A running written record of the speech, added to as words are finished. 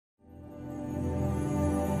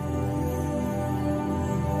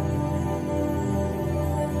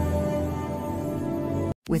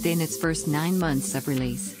Within its first 9 months of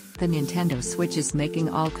release, the Nintendo Switch is making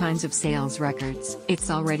all kinds of sales records. It's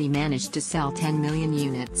already managed to sell 10 million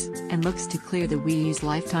units, and looks to clear the Wii U's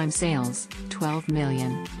lifetime sales, 12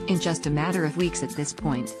 million, in just a matter of weeks at this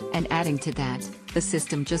point. And adding to that, the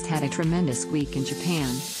system just had a tremendous week in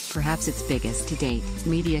Japan, perhaps its biggest to date.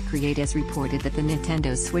 Media Create has reported that the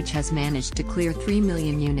Nintendo Switch has managed to clear 3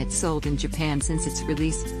 million units sold in Japan since its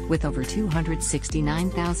release, with over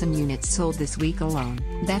 269,000 units sold this week alone.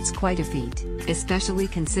 That's quite a feat, especially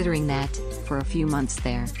considering that, for a few months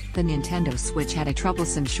there, the Nintendo Switch had a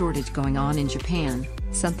troublesome shortage going on in Japan,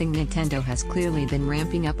 something Nintendo has clearly been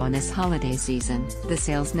ramping up on this holiday season. The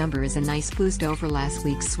sales number is a nice boost over last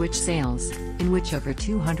week's Switch sales, in which over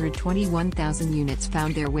 221,000 units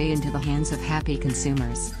found their way into the hands of happy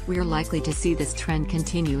consumers. We're likely to see this trend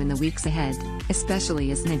continue in the weeks ahead,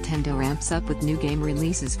 especially as Nintendo ramps up with new game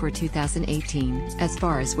releases for 2018. As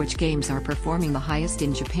far as which games are performing the highest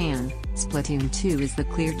in Japan, Splatoon 2 is the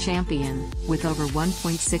clear champion, with over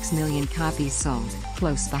 1.6 million copies sold.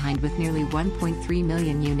 Close behind with nearly 1.3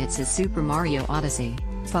 million units is Super Mario Odyssey,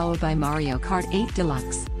 followed by Mario Kart 8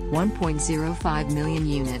 Deluxe, 1.05 million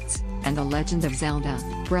units, and The Legend of Zelda: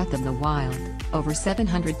 Breath of the Wild, over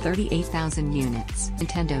 738,000 units.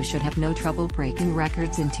 Nintendo should have no trouble breaking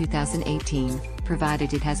records in 2018,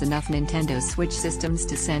 provided it has enough Nintendo Switch systems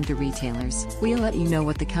to send to retailers. We'll let you know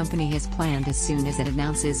what the company has planned as soon as it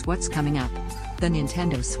announces what's coming up. The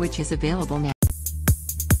Nintendo Switch is available now.